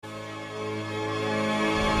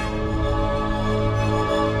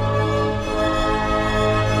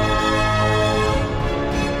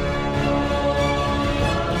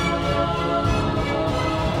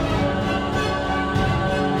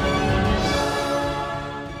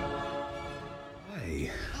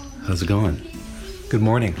How's it going? Good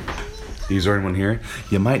morning. Is there anyone here?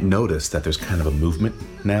 You might notice that there's kind of a movement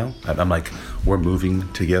now. I'm like, we're moving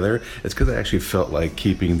together. It's because I actually felt like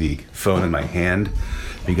keeping the phone in my hand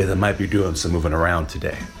because I might be doing some moving around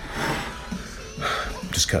today.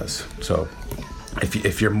 Just cause. So,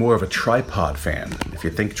 if you're more of a tripod fan, if you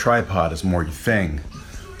think tripod is more your thing,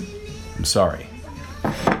 I'm sorry.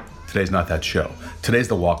 Today's not that show. Today's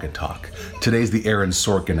the Walk and Talk. Today's the Aaron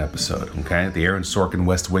Sorkin episode, okay? The Aaron Sorkin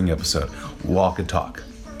West Wing episode. Walk and Talk.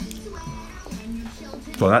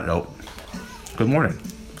 So on that note, good morning.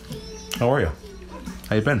 How are you?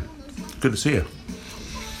 How you been? Good to see you.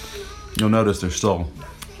 You'll notice there's still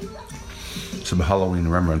some Halloween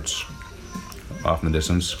remnants off in the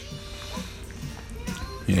distance.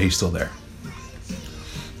 Yeah, he's still there.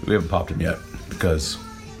 We haven't popped him yet because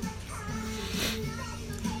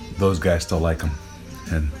those guys still like him,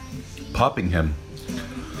 and popping him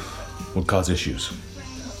will cause issues.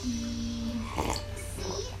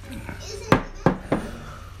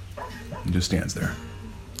 He just stands there.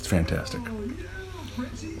 It's fantastic.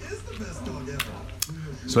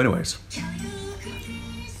 So anyways,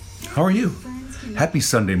 how are you? Happy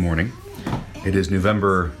Sunday morning. It is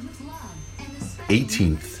November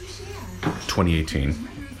 18th, 2018.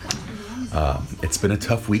 It's been a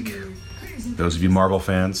tough week. Those of you Marvel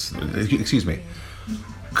fans, excuse me,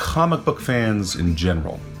 comic book fans in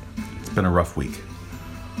general, it's been a rough week.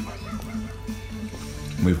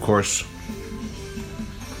 We, of course,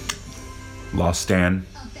 lost Stan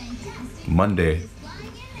Monday.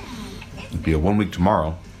 It'll be a 1 week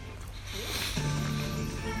tomorrow.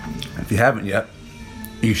 If you haven't yet,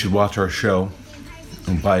 you should watch our show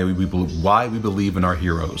and why we believe in our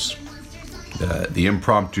heroes. The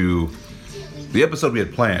impromptu, the episode we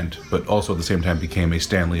had planned, but also at the same time became a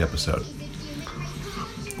Stanley episode.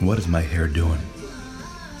 What is my hair doing?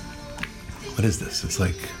 What is this? It's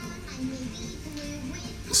like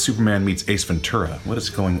Superman meets Ace Ventura. What is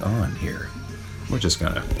going on here? We're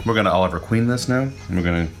gonna Oliver Queen this now. And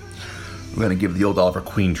we're gonna give the old Oliver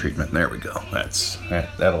Queen treatment. There we go.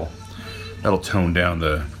 That'll tone down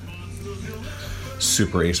the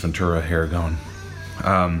super Ace Ventura hair going.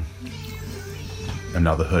 And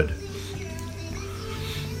now the hood.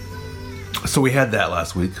 So we had that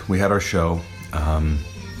last week. We had our show.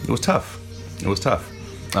 It was tough.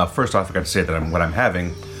 First off, I got to say that what I'm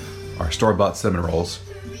having are store-bought cinnamon rolls.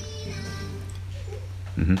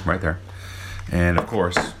 Right there. And of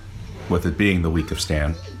course, with it being the week of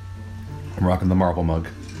Stan, I'm rocking the Marvel mug.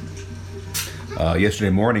 Yesterday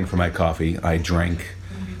morning for my coffee, I drank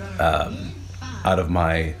out of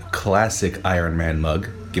my classic Iron Man mug,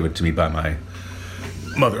 given to me by my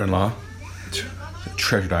mother-in-law.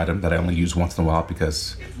 Treasured item that I only use once in a while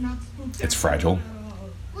because it's fragile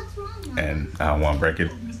and I don't want to break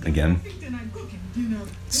it again.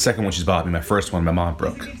 Second one she's bought me, my first one my mom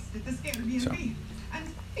broke. So,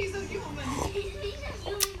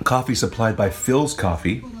 coffee supplied by Phil's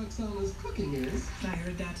Coffee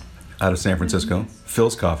out of San Francisco.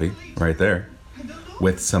 Phil's Coffee right there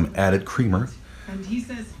with some added creamer. And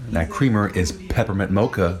that creamer is peppermint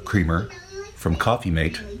mocha creamer from Coffee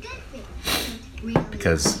Mate.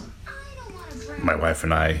 Because my wife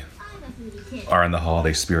and I are in the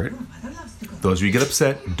holiday spirit. Those of you get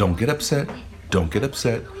upset, don't get upset. Don't get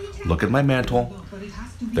upset. Look at my mantle.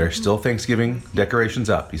 There's still Thanksgiving decorations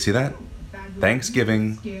up. You see that?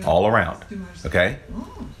 Thanksgiving all around. Okay?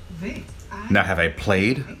 Now, have I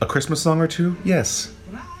played a Christmas song or two? Yes.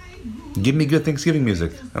 Give me good Thanksgiving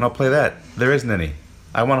music, and I'll play that. There isn't any.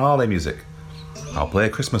 I want holiday music. I'll play a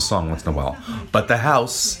Christmas song once in a while. But the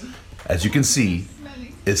house, as you can see,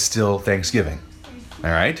 is still Thanksgiving.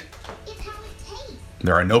 All right?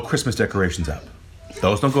 There are no Christmas decorations up.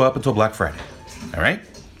 Those don't go up until Black Friday. All right?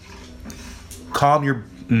 Calm your...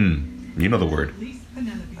 you know the word.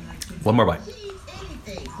 One more bite.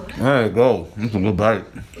 There you go. That's a good bite.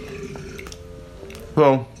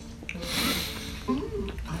 So,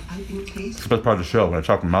 it's the best part of the show. When I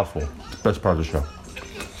talk a mouthful, it's the best part of the show.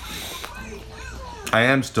 I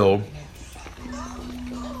am still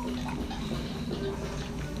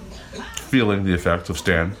feeling the effects of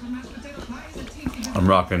Stan. I'm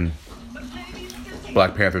rocking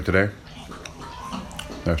Black Panther today.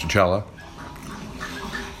 There's T'Challa.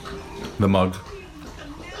 The mug.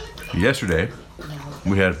 Yesterday,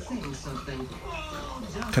 we had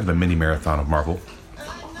kind of a mini marathon of Marvel.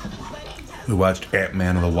 We watched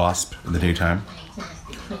Ant-Man and the Wasp in the daytime,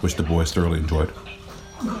 which the boys thoroughly enjoyed.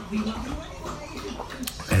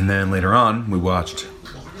 And then later on, we watched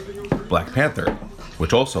Black Panther,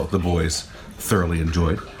 which also the boys thoroughly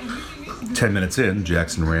enjoyed. 10 minutes in,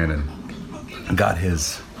 Jackson ran and got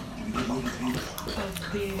his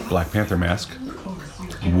Black Panther mask,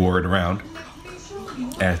 wore it around,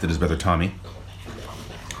 as did his brother Tommy.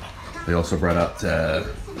 They also brought out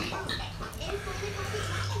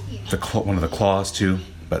one of the claws too,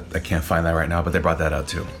 but I can't find that right now, but they brought that out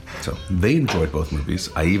too. So they enjoyed both movies.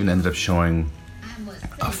 I even ended up showing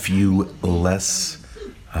a few less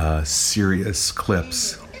serious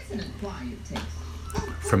clips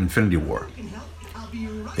from Infinity War.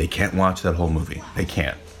 They can't watch that whole movie. They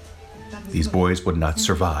can't. These boys would not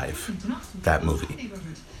survive that movie.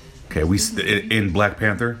 Okay, in Black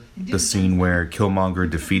Panther, the scene where Killmonger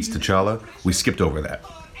defeats T'Challa, we skipped over that.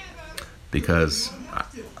 Because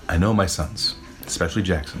I know my sons, especially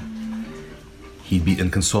Jackson. He'd be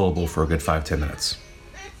inconsolable for a good 5-10 minutes.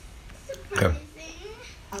 Okay.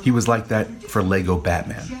 He was like that for Lego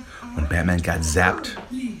Batman. When Batman got zapped,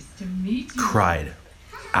 cried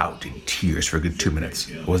out in tears for a good 2 minutes.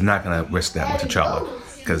 I was not going to risk that with T'Challa,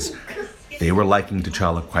 because they were liking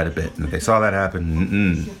T'Challa quite a bit. And if they saw that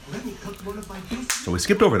happen, So we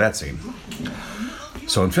skipped over that scene.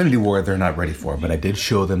 So Infinity War, they're not ready for, but I did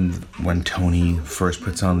show them when Tony first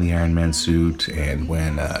puts on the Iron Man suit, and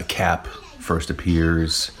when Cap first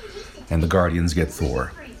appears, and the Guardians get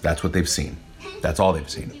Thor. That's what they've seen. That's all they've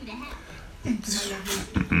seen.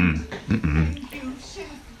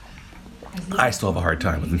 I still have a hard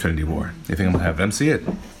time with Infinity War. You think I'm gonna have them see it?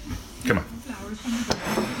 Come on.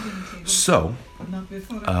 So,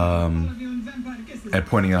 and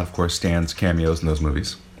pointing out, of course, Stan's cameos in those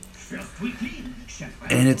movies.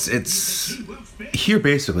 And it's here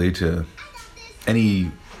basically to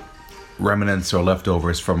any remnants or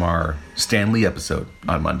leftovers from our Stan Lee episode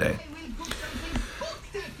on Monday.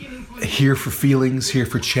 Here for feelings, here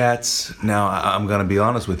for chats. Now, I'm going to be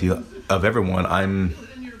honest with you. Of everyone, I'm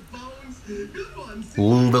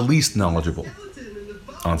the least knowledgeable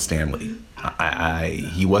on Stan Lee.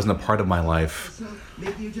 He wasn't a part of my life,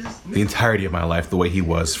 the entirety of my life, the way he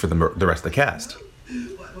was for the rest of the cast.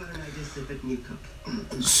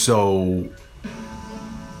 So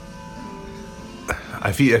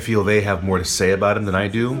I feel they have more to say about him than I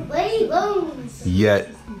do. Yet,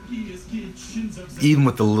 even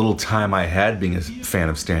with the little time I had being a fan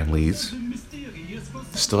of Stan Lee's,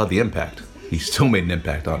 still had the impact. He still made an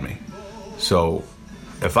impact on me. So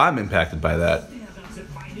if I'm impacted by that,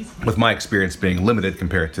 with my experience being limited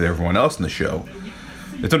compared to everyone else in the show,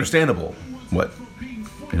 it's understandable what,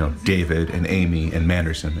 David and Amy and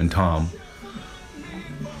Manderson and Tom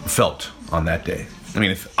felt on that day. I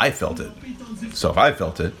mean, if I felt it. So if I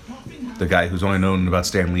felt it, the guy who's only known about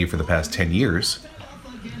Stan Lee for the past 10 years,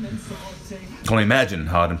 can only imagine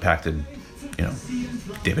how it impacted,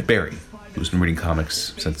 David Barry, who's been reading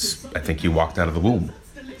comics since I think he walked out of the womb.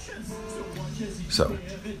 So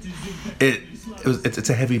it's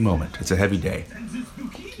a heavy moment. It's a heavy day.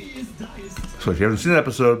 So if you haven't seen that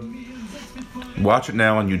episode, watch it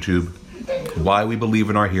now on YouTube. Why We Believe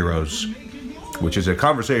in Our Heroes, which is a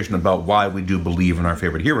conversation about why we do believe in our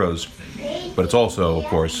favorite heroes, but it's also, of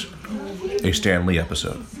course, a Stan Lee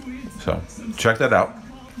episode. So check that out.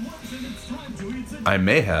 I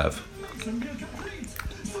may have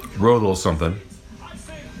wrote a little something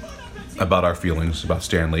about our feelings about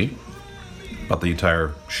Stan Lee, about the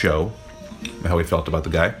entire show, and how we felt about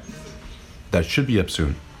the guy. That should be up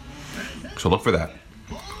soon. So look for that.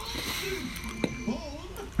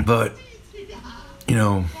 But,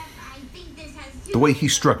 the way he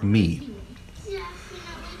struck me,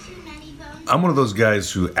 I'm one of those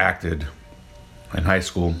guys who acted in high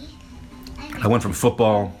school. I went from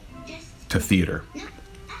football to theater.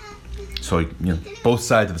 So, both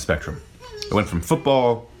sides of the spectrum. I went from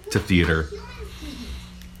football to theater.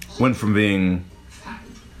 Went from being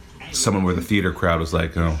someone where the theater crowd was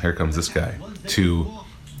like, oh, here comes this guy, to,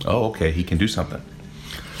 oh, okay, he can do something.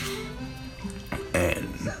 And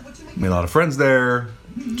made a lot of friends there.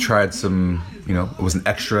 Tried some, was an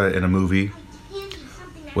extra in a movie.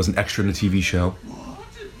 Was an extra in a TV show.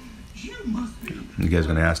 You guys are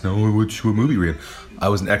going to ask, no, what movie were you in? I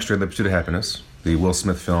was an extra in The Pursuit of Happiness, the Will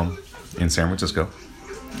Smith film in San Francisco.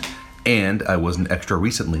 And I was an extra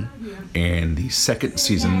recently in the second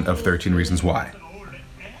season of 13 Reasons Why.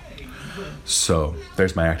 So,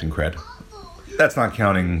 there's my acting cred. That's not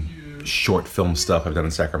counting short film stuff I've done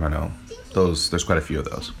in Sacramento. There's quite a few of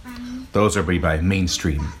those. Those are by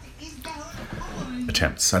mainstream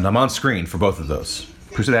attempts. And I'm on screen for both of those.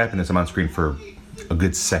 Pursuit of Happiness, I'm on screen for a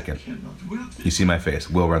good second. You see my face.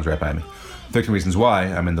 Will runs right by me. 13 Reasons Why,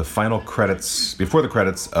 I'm in the final credits, before the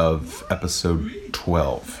credits of episode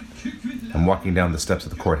 12. I'm walking down the steps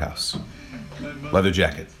of the courthouse. Leather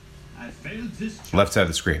jacket. Left side of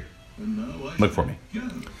the screen. Look for me.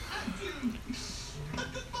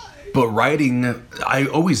 But writing, I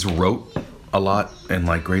always wrote a lot in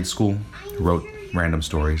like grade school. Wrote random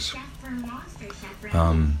stories.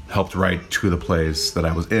 Helped write 2 of the plays that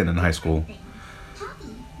I was in high school.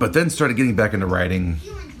 But then started getting back into writing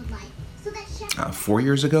 4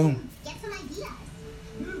 years ago.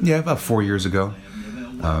 Yeah, about 4 years ago.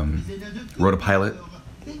 Wrote a pilot.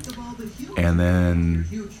 And then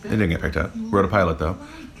it didn't get picked up. Wrote a pilot though,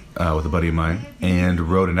 with a buddy of mine. And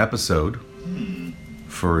wrote an episode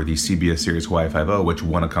for the CBS series Hawaii Five-0, which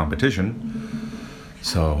won a competition.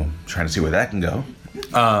 So trying to see where that can go.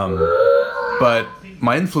 But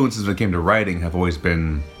my influences when it came to writing have always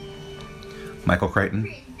been Michael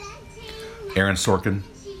Crichton, Aaron Sorkin,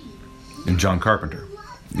 and John Carpenter.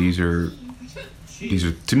 These are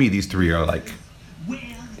to me, these 3 are like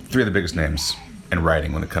 3 of the biggest names in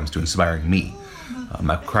writing when it comes to inspiring me.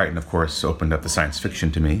 Michael Crichton, of course, opened up the science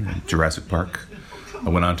fiction to me, Jurassic Park. I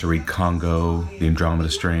went on to read Congo, The Andromeda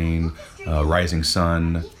Strain, Rising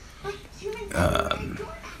Sun.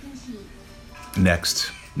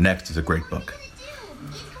 Next is a great book.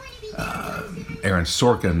 Aaron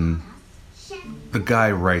Sorkin, the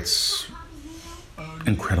guy writes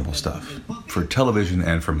incredible stuff for television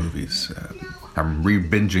and for movies. I'm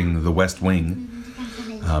re-binging The West Wing.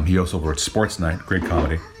 He also wrote Sports Night, great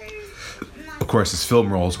comedy. Of course, his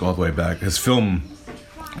film roles go all the way back. His film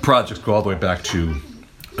projects go all the way back to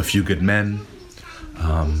A Few Good Men.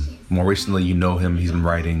 More recently, you know him. He's been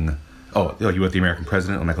writing. You wrote The American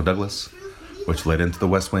President with Michael Douglas, which led into The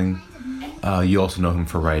West Wing. You also know him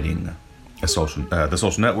for writing The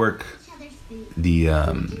Social Network, the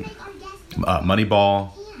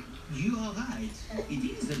Moneyball.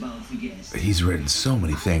 He's written so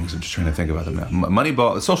many things. I'm just trying to think about them now.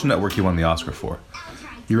 Moneyball, The Social Network, he won the Oscar for.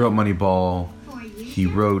 He wrote Moneyball. He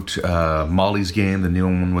wrote Molly's Game, the new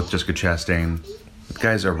one with Jessica Chastain. The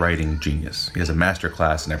guy's a writing genius. He has a master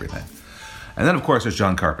class and everything. And then, of course, there's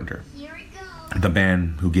John Carpenter, the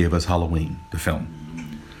man who gave us Halloween, the film.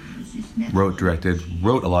 Wrote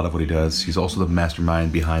a lot of what he does. He's also the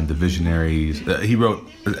mastermind behind The Visionaries. He wrote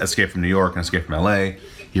Escape from New York and Escape from LA.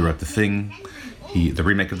 He wrote The Thing, the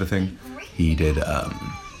remake of The Thing. He did, of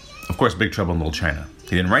course, Big Trouble in Little China.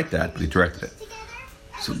 He didn't write that, but he directed it.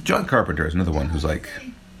 So John Carpenter is another one whose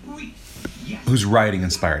writing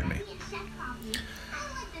inspired me.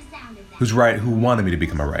 Who wanted me to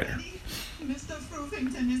become a writer.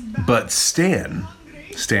 But Stan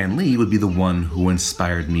Lee would be the one who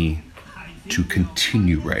inspired me to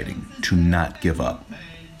continue writing, to not give up.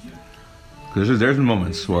 Because there's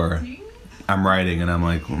moments where I'm writing and I'm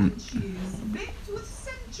like,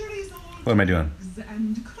 what am I doing?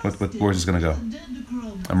 Where's this gonna go?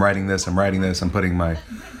 I'm writing this, I'm putting my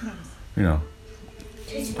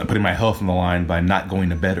health on the line by not going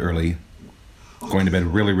to bed early, going to bed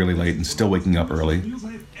really, really late and still waking up early.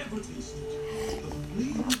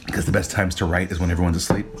 Because the best times to write is when everyone's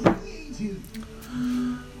asleep.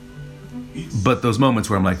 But those moments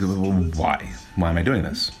where I'm like, why? Why am I doing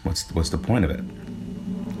this? What's the point of it?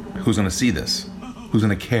 Who's gonna see this? Who's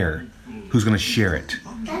gonna care? Who's gonna share it?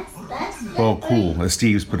 Oh, cool. The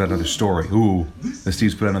Steve's put out another story. Ooh, the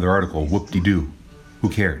Steve's put out another article. Whoop-de-doo. Who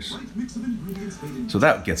cares? So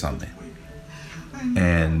that gets on me.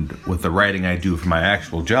 And with the writing I do for my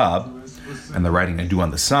actual job and the writing I do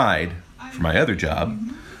on the side for my other job,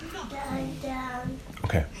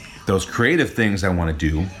 okay, those creative things I want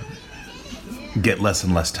to do get less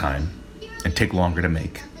and less time and take longer to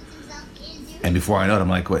make. And before I know it, I'm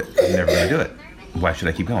like, wait, I'm never going to do it. Why should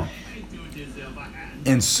I keep going?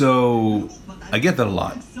 And so I get that a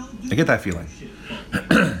lot. I get that feeling.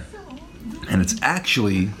 And it's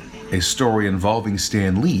actually a story involving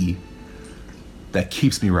Stan Lee that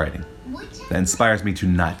keeps me writing, that inspires me to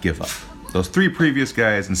not give up. Those 3 previous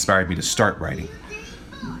guys inspired me to start writing.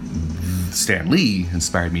 Stan Lee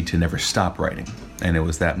inspired me to never stop writing. And it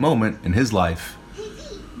was that moment in his life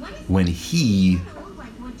when he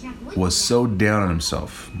was so down on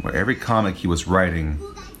himself, where every comic he was writing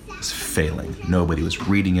was failing. Nobody was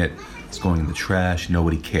reading it. It's going in the trash.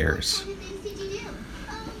 Nobody cares.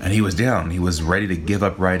 And he was down. He was ready to give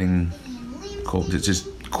up writing, just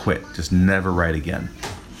quit, just never write again.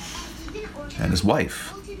 And his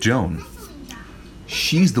wife, Joan,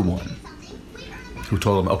 she's the one who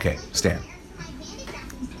told him, okay, Stan,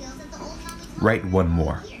 write one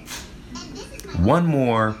more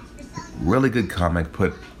really good comic,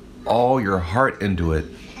 put all your heart into it,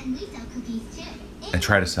 and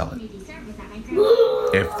try to sell it.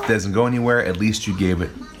 If it doesn't go anywhere, at least you gave it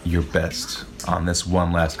your best on this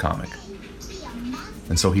one last comic.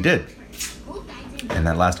 And so he did. And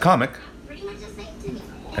that last comic,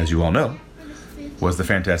 as you all know, was the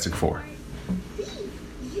Fantastic Four.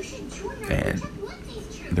 And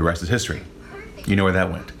the rest is history. You know where that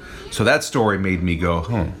went. So that story made me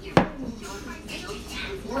go,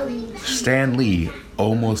 Stan Lee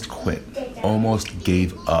almost quit, almost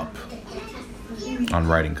gave up on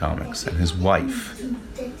writing comics. And his wife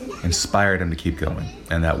inspired him to keep going.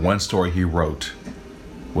 And that one story he wrote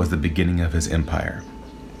was the beginning of his empire.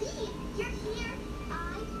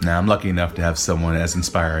 Now, I'm lucky enough to have someone as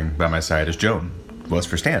inspiring by my side as Joan was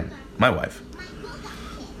for Stan, my wife.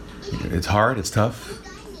 It's hard, it's tough.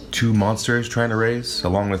 2 monsters trying to raise,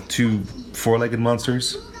 along with 2 4-legged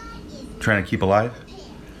monsters trying to keep alive.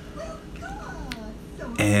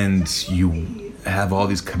 And you have all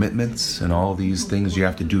these commitments and all these things you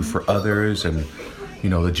have to do for others, and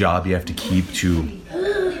the job you have to keep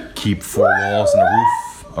 4 walls and a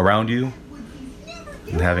roof around you,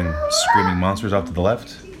 and having screaming monsters off to the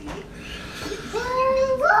left.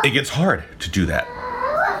 It gets hard to do that,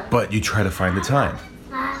 but you try to find the time.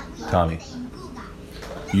 Tommy,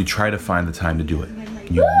 you try to find the time to do it.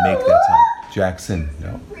 You make that time. Jackson,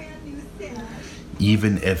 no.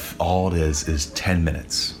 Even if all it is 10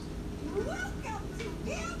 minutes.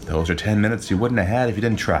 Those are 10 minutes you wouldn't have had if you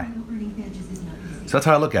didn't try. So that's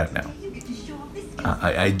how I look at it now.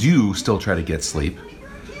 I do still try to get sleep.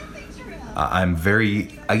 I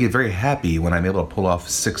get very happy when I'm able to pull off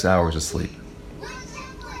 6 hours of sleep.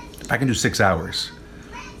 If I can do 6 hours,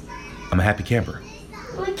 I'm a happy camper.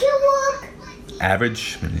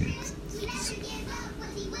 Average,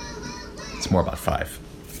 it's more about 5.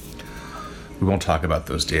 We won't talk about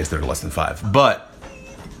those days that are less than 5. But,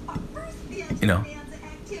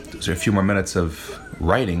 those are a few more minutes of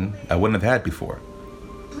writing I wouldn't have had before.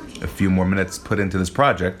 A few more minutes put into this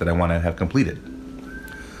project that I want to have completed.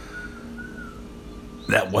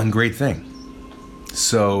 That one great thing.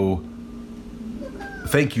 So,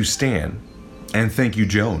 thank you, Stan, and thank you,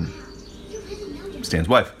 Joan, Stan's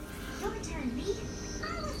wife,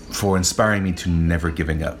 for inspiring me to never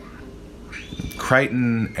giving up.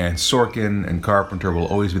 Crichton and Sorkin and Carpenter will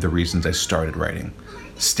always be the reasons I started writing.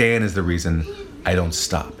 Stan is the reason I don't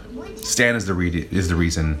stop. Stan is the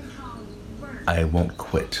reason I won't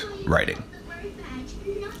quit writing.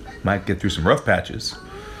 Might get through some rough patches,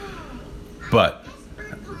 but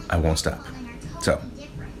I won't stop. So,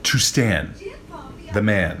 to Stan, the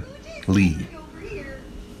man, Lee,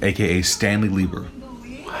 aka Stanley Lieber.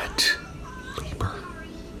 What? Lieber?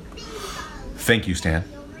 Thank you, Stan.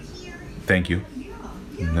 Thank you.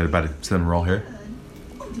 I'm not about to send them roll here.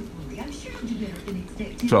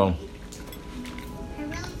 So,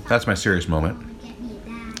 that's my serious moment.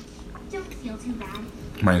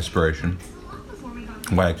 My inspiration.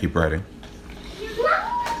 Why I keep writing.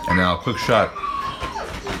 And now a quick shot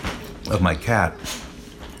of my cat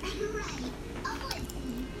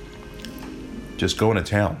just going to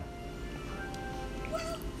town.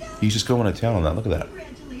 He's just going to town on that. Look at that.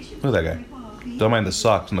 Look at that guy. Don't mind the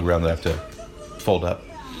socks on the ground that I have to fold up.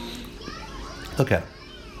 Look at him.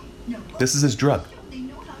 This is his drug.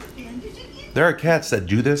 There are cats that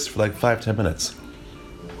do this for like 5-10 minutes.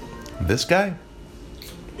 This guy,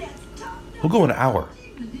 he'll go an hour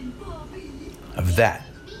of that.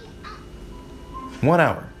 1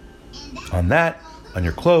 hour. On that, on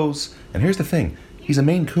your clothes. And here's the thing. He's a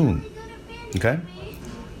Maine Coon. Okay?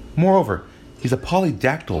 Moreover, he's a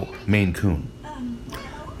polydactyl Maine Coon.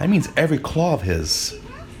 That means every paw of his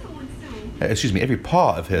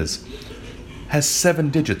has 7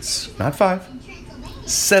 digits. Not 5.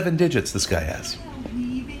 7 digits this guy has.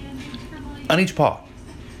 On each paw.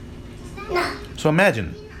 So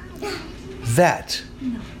imagine that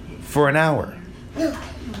for an hour.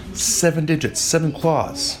 7 digits, 7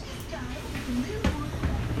 claws.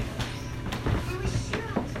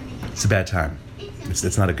 It's a bad time.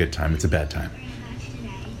 It's not a good time, it's a bad time.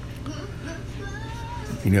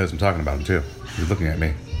 He knows I'm talking about him too. He's looking at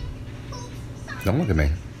me. Don't look at me.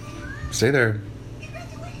 Stay there.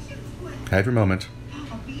 Have your moment.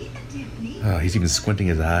 Oh, he's even squinting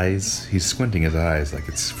his eyes. He's squinting his eyes like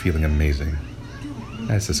it's feeling amazing.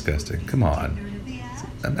 That's disgusting. Come on.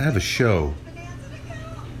 I have a show.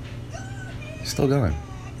 He's still going.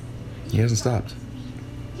 He hasn't stopped.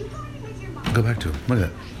 Go back to him. Look at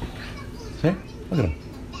that. See? Look at him.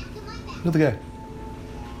 Look at the guy.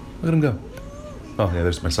 Look at him go. Oh, yeah,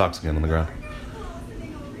 there's my socks again on the ground.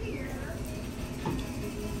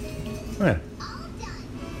 Oh, yeah.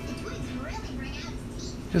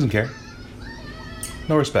 He doesn't care.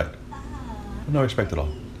 No respect. No respect at all.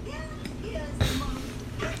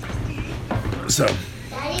 So.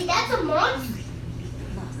 Daddy, that's a monster.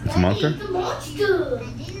 It's a monster? It's a monster.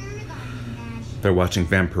 They're watching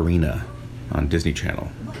Vampirina on Disney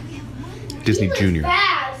Channel. Disney Junior.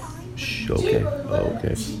 Fast. Shh, okay. Oh,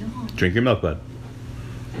 okay. Drink your milk, bud.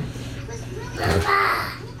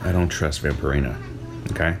 I don't trust Vampirina.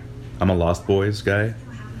 Okay? I'm a Lost Boys guy.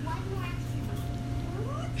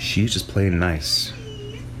 She's just playing nice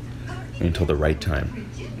until the right time.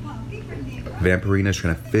 Vampirina's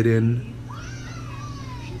trying to fit in,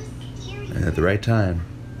 and at the right time,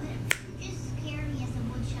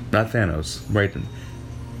 not Thanos, right?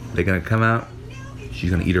 They're gonna come out. She's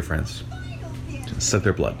gonna eat her friends, suck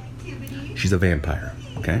their blood. She's a vampire,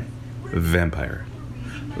 okay? Vampire.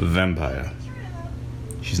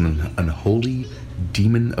 She's an unholy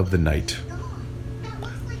demon of the night.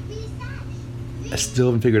 I still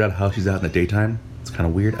haven't figured out how she's out in the daytime. It's kind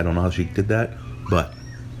of weird. I don't know how she did that, but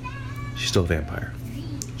she's still a vampire.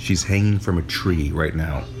 She's hanging from a tree right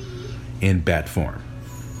now in bat form.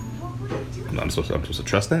 I'm supposed to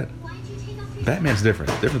trust that? Batman's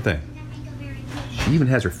different thing. She even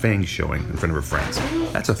has her fangs showing in front of her friends.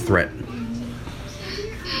 That's a threat.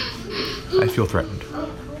 I feel threatened.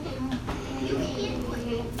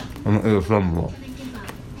 I'm irrefutable.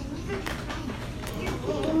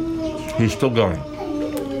 He's still going.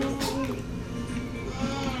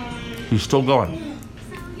 He's still going.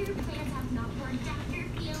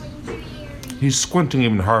 He's squinting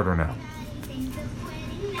even harder now.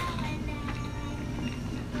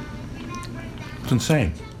 It's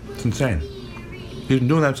insane. It's insane. He's been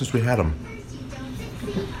doing that since we had him.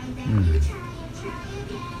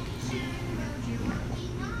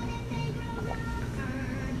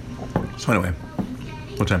 So anyway,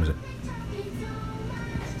 what time is it?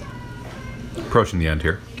 Approaching the end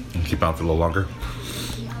here. I'll keep on for a little longer.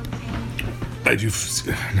 I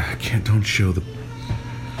can't, don't show the...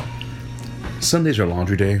 Sundays are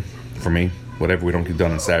laundry day for me. Whatever we don't get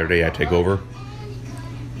done on Saturday, I take over.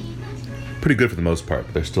 Pretty good for the most part,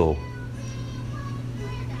 but there's still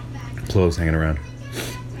clothes hanging around.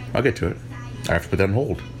 I'll get to it. I have to put that on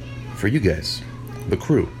hold. For you guys, the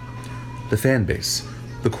crew, the fan base,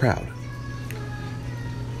 the crowd.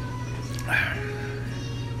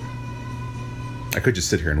 I could just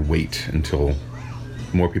sit here and wait until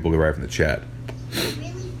more people arrive in the chat.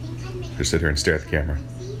 Just sit here and stare at the camera.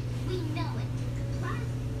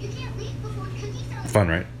 Fun,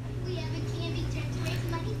 right?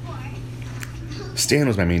 Stan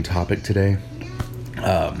was my main topic today.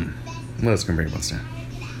 What else can I bring up on Stan?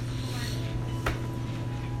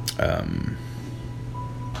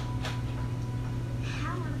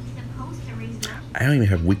 I don't even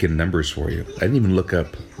have weekend numbers for you. I didn't even look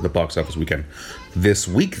up the box office weekend. This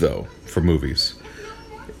week, though, for movies,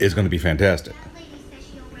 is going to be fantastic.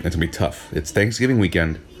 It's going to be tough. It's Thanksgiving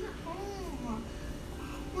weekend.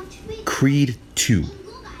 Creed 2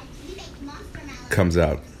 comes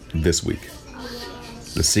out this week.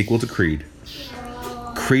 The sequel to Creed.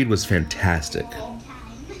 Creed was fantastic.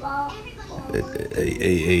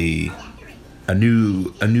 A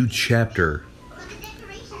new chapter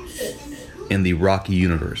in the Rocky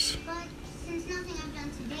universe.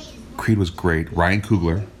 Creed was great. Ryan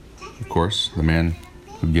Coogler, of course, the man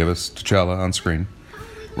who gave us T'Challa on screen.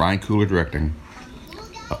 Ryan Coogler directing.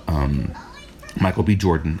 Michael B.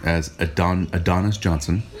 Jordan as Adonis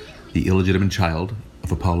Johnson, the illegitimate child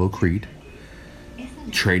of Apollo Creed,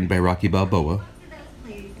 trained by Rocky Balboa.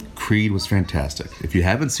 Creed was fantastic. If you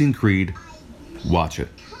haven't seen Creed, watch it.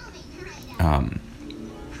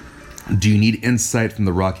 Do you need insight from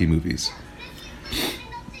the Rocky movies?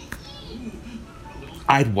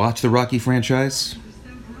 I'd watch the Rocky franchise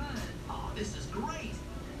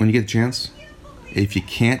when you get a chance. If you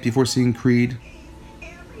can't before seeing Creed,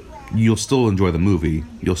 you'll still enjoy the movie.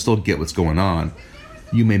 You'll still get what's going on.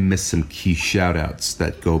 You may miss some key shout-outs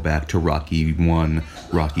that go back to Rocky 1,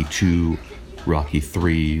 Rocky 2, Rocky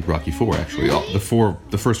 3, Rocky 4, actually.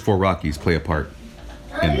 The first 4 Rockies play a part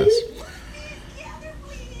in this.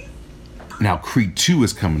 Now, Creed 2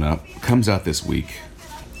 is comes out this week.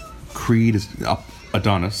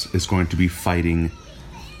 Adonis is going to be fighting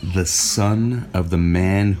the son of the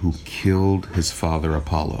man who killed his father,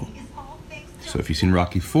 Apollo. So if you've seen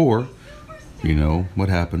Rocky 4, you know what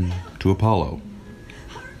happened to Apollo.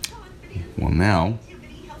 Well, now,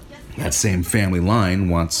 that same family line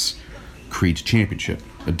wants Creed's championship,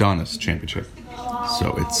 Adonis championship.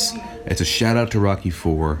 So it's a shout out to Rocky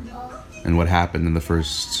 4 and what happened in the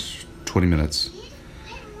first 20 minutes.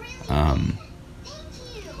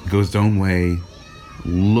 Goes its own way.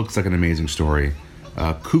 Looks like an amazing story.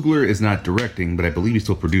 Coogler is not directing, but I believe he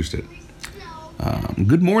still produced it.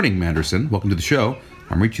 Good morning, Manderson. Welcome to the show.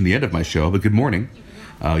 I'm reaching the end of my show, but good morning.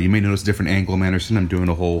 You may notice a different angle, Manderson. I'm doing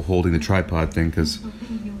a whole holding the tripod thing because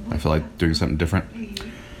I feel like doing something different.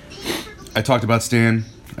 I talked about Stan.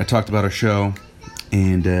 I talked about our show.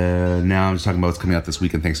 And now I'm just talking about what's coming out this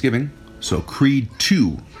week on Thanksgiving. So Creed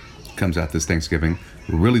 2 comes out this Thanksgiving.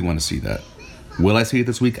 Really want to see that. Will I see it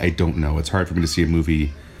this week? I don't know. It's hard for me to see a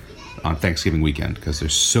movie on Thanksgiving weekend because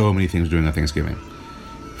there's so many things doing on Thanksgiving.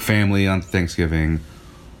 Family on Thanksgiving.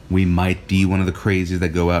 We might be one of the crazies that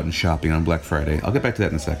go out and shopping on Black Friday. I'll get back to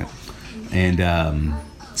that in a second. And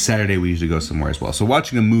Saturday we usually go somewhere as well. So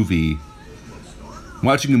watching a movie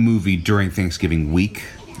during Thanksgiving week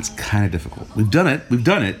is kind of difficult. We've done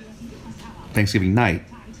it. Thanksgiving night.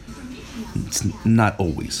 It's not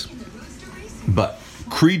always. But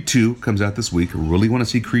Creed 2 comes out this week. I really want to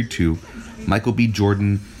see Creed 2. Michael B.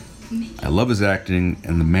 Jordan. I love his acting,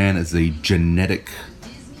 and the man is a genetic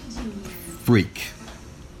freak.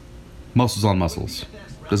 Muscles on muscles.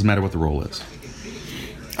 Doesn't matter what the role is.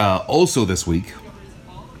 Also this week.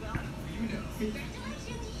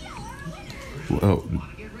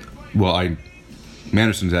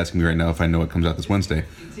 Manderson's asking me right now if I know what comes out this Wednesday.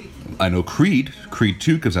 I know Creed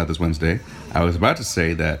 2 comes out this Wednesday. I was about to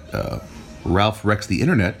say that Ralph Wrecks the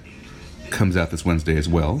Internet comes out this Wednesday as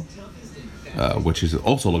well, which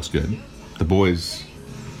also looks good. The boys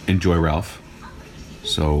enjoy Ralph.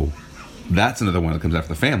 So that's another one that comes out for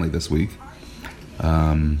the family this week. Did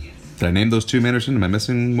I name those two, Manderson? Am I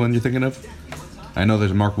missing one you're thinking of? I know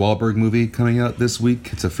there's a Mark Wahlberg movie coming out this week.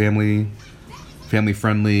 It's a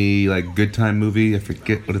family-friendly, like, good time movie. I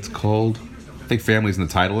forget what it's called. I think family's in the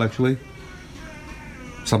title, actually.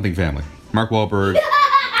 Something family. Mark Wahlberg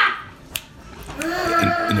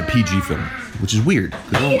in a PG film, which is weird.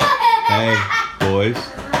 Hey, boys.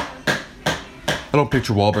 I don't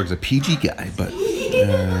picture Wahlberg as a PG guy, but...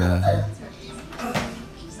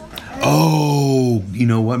 Oh, you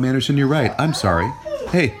know what, Manderson? You're right. I'm sorry.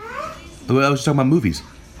 Hey, I was just talking about movies.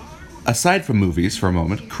 Aside from movies, for a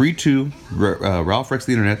moment, Creed 2, Ralph Wrecks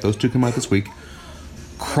the Internet, those two come out this week.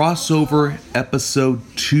 Crossover Episode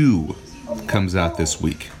 2 comes out this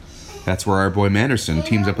week. That's where our boy Manderson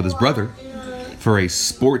teams up with his brother for a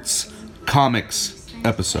sports comics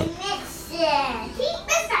episode.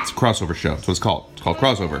 It's a crossover show. That's what it's called. It's called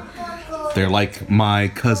Crossover. They're like my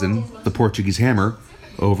cousin, the Portuguese Hammer,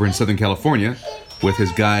 over in Southern California, with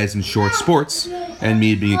his guys in short sports, and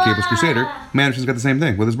me being a Cables Crusader. Manderson's got the same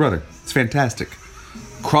thing with his brother. It's fantastic.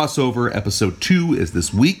 Crossover Episode 2 is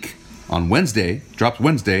this week on Wednesday. Drops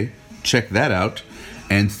Wednesday. Check that out.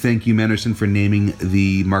 And thank you, Manderson, for naming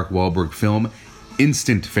the Mark Wahlberg film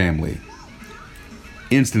Instant Family.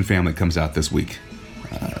 Instant Family comes out this week.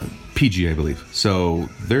 PG, I believe. So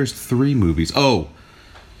there's 3 movies. Oh!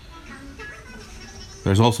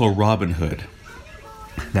 There's also Robin Hood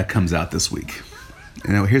that comes out this week.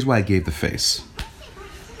 And now here's why I gave the face.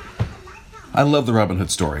 I love the Robin Hood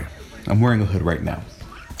story. I'm wearing a hood right now.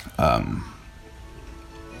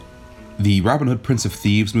 The Robin Hood Prince of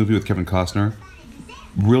Thieves movie with Kevin Costner.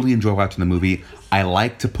 Really enjoy watching the movie. I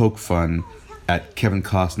like to poke fun at Kevin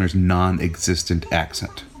Costner's non-existent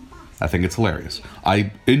accent. I think it's hilarious.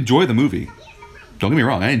 I enjoy the movie. Don't get me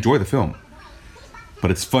wrong, I enjoy the film.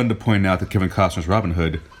 But it's fun to point out that Kevin Costner's Robin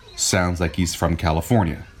Hood sounds like he's from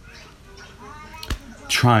California.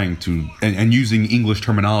 Trying to, and using English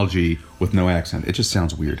terminology with no accent. It just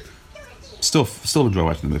sounds weird. Still enjoy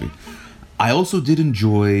watching the movie. I also did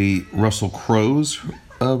enjoy Russell Crowe's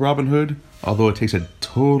Robin Hood, although it takes a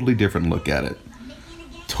totally different look at it.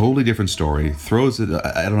 Totally different story. Throws it,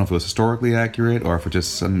 I don't know if it was historically accurate or if it's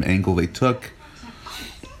just some angle they took.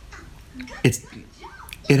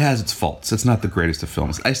 It has its faults. It's not the greatest of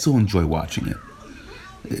films. I still enjoy watching it.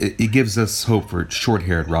 It gives us hope for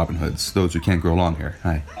short-haired Robin Hoods, those who can't grow long hair.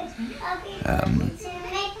 Hi.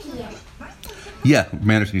 Yeah,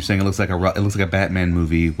 Manderson, you're saying it looks like a Batman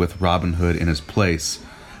movie with Robin Hood in his place.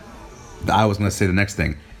 I was going to say the next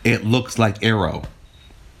thing. It looks like Arrow.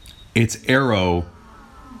 It's Arrow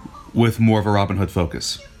with more of a Robin Hood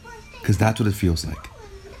focus, because that's what it feels like.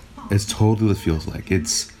 It's totally what it feels like.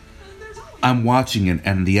 I'm watching it,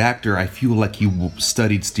 and the actor, I feel like he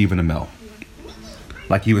studied Stephen Amell.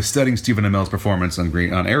 Like he was studying Stephen Amell's performance on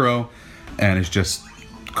Arrow, and it's just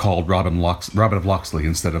called Robin of Locksley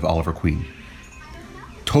instead of Oliver Queen.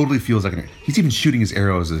 Totally feels like he's even shooting his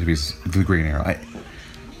arrows as if he's the Green Arrow.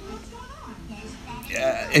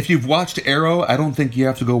 If you've watched Arrow, I don't think you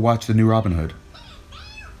have to go watch the new Robin Hood,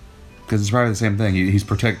 because it's probably the same thing. He's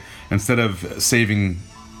instead of saving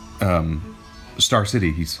Star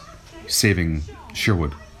City, he's saving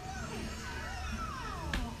Sherwood.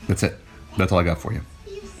 That's it. That's all I got for you.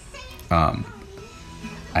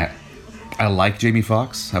 I like Jamie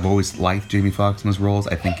Foxx. I've always liked Jamie Foxx in his roles.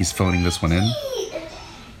 I think he's phoning this one in.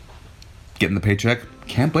 Getting the paycheck.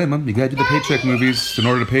 Can't blame him. You gotta do the paycheck movies in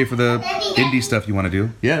order to pay for the indie stuff you want to do.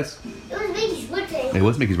 Yes. It was Baby's birthday. It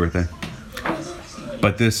was Mickey's birthday.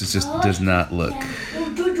 But this is just does not look.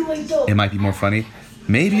 It might be more funny.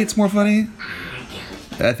 Maybe it's more funny.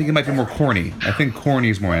 I think it might be more corny. I think corny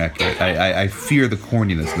is more accurate. I fear the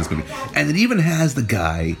corniness in this movie. And it even has the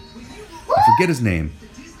guy, I forget his name,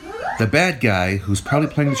 the bad guy who's probably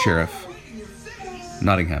playing the sheriff.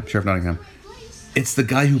 Sheriff Nottingham. It's the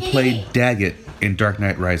guy who played Daggett in Dark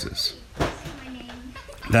Knight Rises.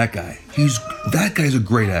 That guy. That guy's a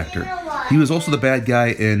great actor. He was also the bad guy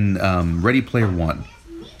in Ready Player One,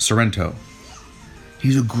 Sorrento.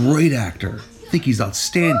 He's a great actor. I think he's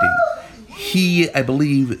outstanding. He, I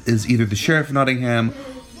believe, is either the Sheriff of Nottingham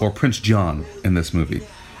or Prince John in this movie.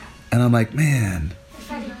 And I'm like, man,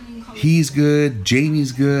 he's good.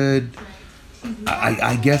 Jamie's good.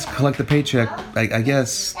 I guess collect the paycheck. I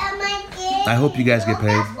guess. I hope you guys get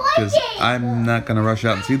paid, because I'm not going to rush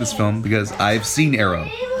out and see this film because I've seen Arrow.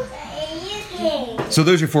 So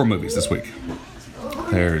there's your 4 movies this week.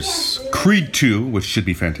 There's Creed 2, which should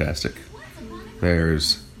be fantastic.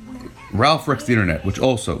 There's Ralph Wrecks the Internet, which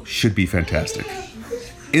also should be fantastic.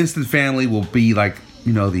 Instant Family will be like,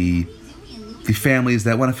 you know, the families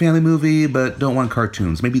that want a family movie but don't want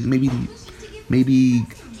cartoons. Maybe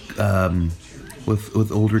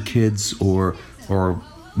with older kids or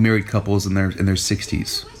married couples in their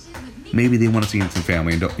 60s. Maybe they want to see Instant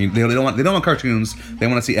Family and they don't want cartoons. They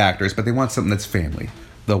want to see actors, but they want something that's family.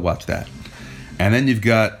 They'll watch that. And then you've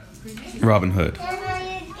got Robin Hood.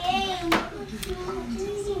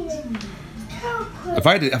 If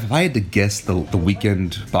I had to guess the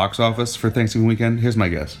weekend box office for Thanksgiving weekend, here's my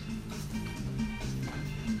guess.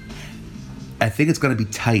 I think it's going to be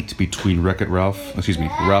tight between Ralph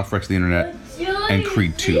Wrecks the Internet and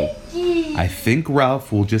Creed 2. I think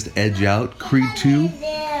Ralph will just edge out Creed 2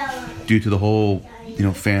 due to the whole,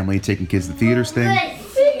 family taking kids to theaters thing.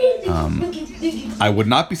 I would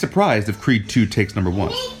not be surprised if Creed 2 takes number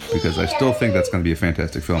 1, because I still think that's going to be a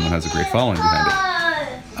fantastic film and has a great following behind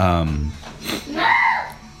it.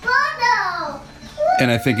 And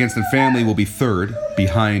I think Instant Family will be third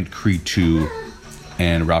behind Creed 2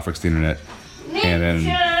 and Ralph Wrecks the Internet. And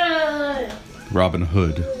then Robin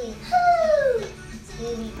Hood.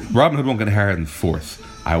 Robin Hood won't get higher than 4th.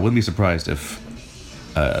 I wouldn't be surprised if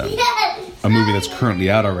a movie that's currently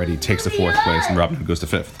out already takes the 4th place and Robin Hood goes to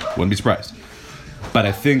 5th. Wouldn't be surprised. But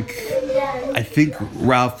I think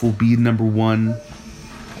Ralph will be number 1.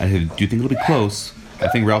 I do think it'll be close. I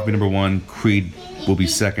think Ralph will be number 1. Creed will be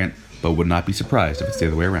 2nd, but would not be surprised if it's the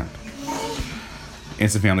other way around.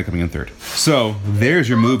 Instant Family coming in 3rd. So there's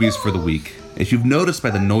your movies for the week. If you've noticed by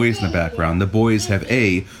the noise in the background, the boys have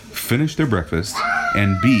A, finished their breakfast,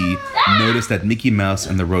 and B, noticed that Mickey Mouse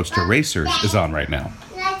and the Roadster Racers is on right now.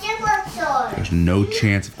 There's no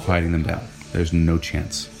chance of quieting them down. There's no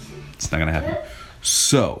chance. It's not going to happen.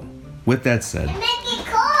 So, with that said,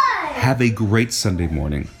 have a great Sunday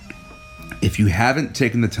morning. If you haven't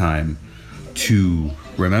taken the time to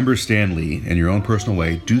remember Stan Lee in your own personal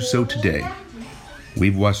way, do so today.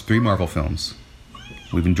 We've watched 3 Marvel films.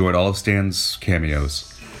 We've enjoyed all of Stan's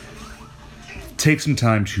cameos. Take some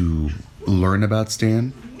time to learn about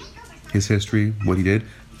Stan, his history, what he did.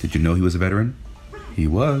 Did you know he was a veteran? He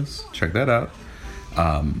was. Check that out.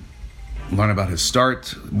 Learn about his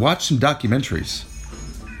start. Watch some documentaries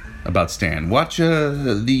about Stan. Watch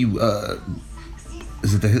the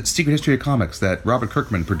Secret History of Comics that Robert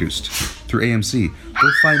Kirkman produced through AMC.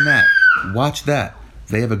 Go find that. Watch that.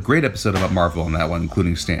 They have a great episode about Marvel on that one,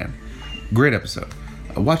 including Stan. Great episode.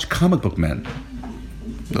 Watch Comic Book Men.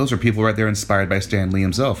 Those are people right there inspired by Stan Lee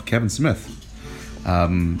himself. Kevin Smith.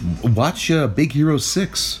 Watch Big Hero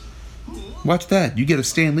 6. Watch that. You get a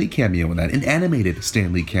Stan Lee cameo in that. An animated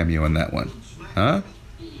Stan Lee cameo in that one. Huh?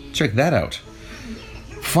 Check that out.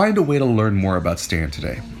 Find a way to learn more about Stan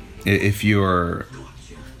today. If you're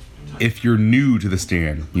new to the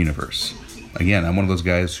Stan universe. Again, I'm one of those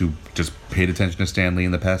guys who just paid attention to Stan Lee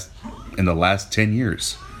in the last 10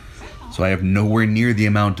 years. So I have nowhere near the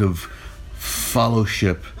amount of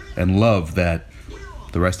fellowship and love that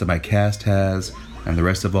the rest of my cast has and the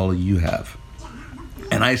rest of all of you have.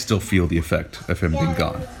 And I still feel the effect of him being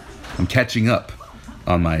gone. I'm catching up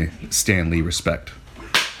on my Stan Lee respect.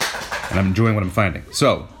 And I'm enjoying what I'm finding.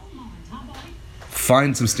 So,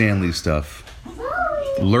 find some Stan Lee stuff.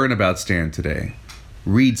 Learn about Stan today.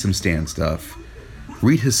 Read some Stan stuff.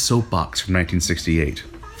 Read his soapbox from 1968,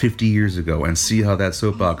 50 years ago, and see how that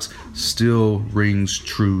soapbox still rings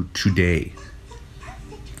true today.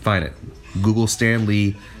 Find it. Google Stan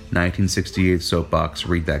Lee 1968 soapbox.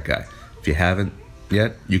 Read that guy. If you haven't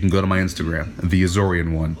yet, you can go to my Instagram, the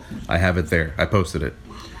Azorian one. I have it there. I posted it.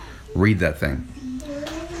 Read that thing.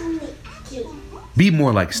 Be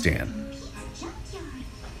more like Stan.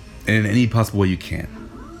 And in any possible way you can.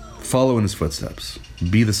 Follow in his footsteps.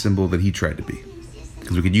 Be the symbol that he tried to be.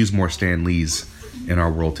 Because we could use more Stan Lees in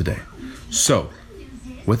our world today. So,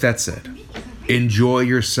 with that said, enjoy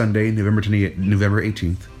your Sunday, November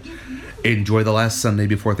 18th. Enjoy the last Sunday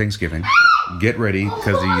before Thanksgiving. Get ready,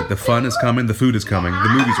 because the fun is coming, the food is coming, the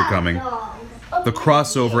movies are coming. The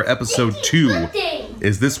crossover episode 2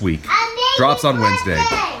 is this week. Drops on Wednesday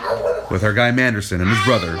with our guy Manderson and his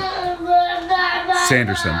brother,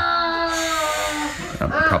 Sanderson. I'm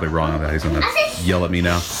probably wrong on that. He's going to yell at me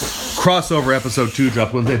now. Crossover episode 2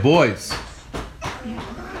 drops Wednesday. Boys,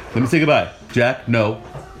 let me say goodbye. Jack, no.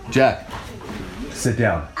 Jack, sit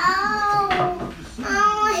down.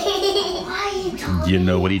 You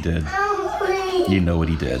know what he did. You know what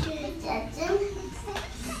he did.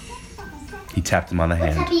 He tapped him on the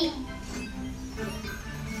hand.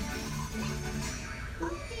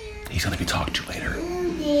 He's gonna be talked to later.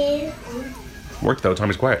 Worked though.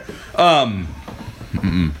 Tommy's quiet.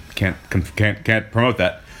 Can't promote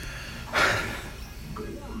that.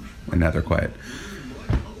 And now they're quiet.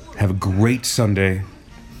 Have a great Sunday.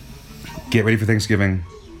 Get ready for Thanksgiving.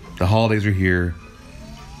 The holidays are here.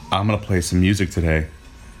 I'm gonna play some music today.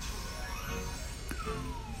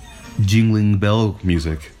 Jingling bell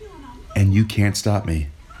music. And you can't stop me.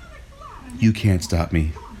 You can't stop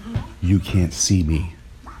me. You can't see me.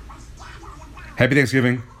 Happy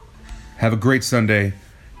Thanksgiving. Have a great Sunday.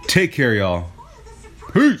 Take care, y'all.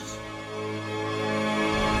 Peace.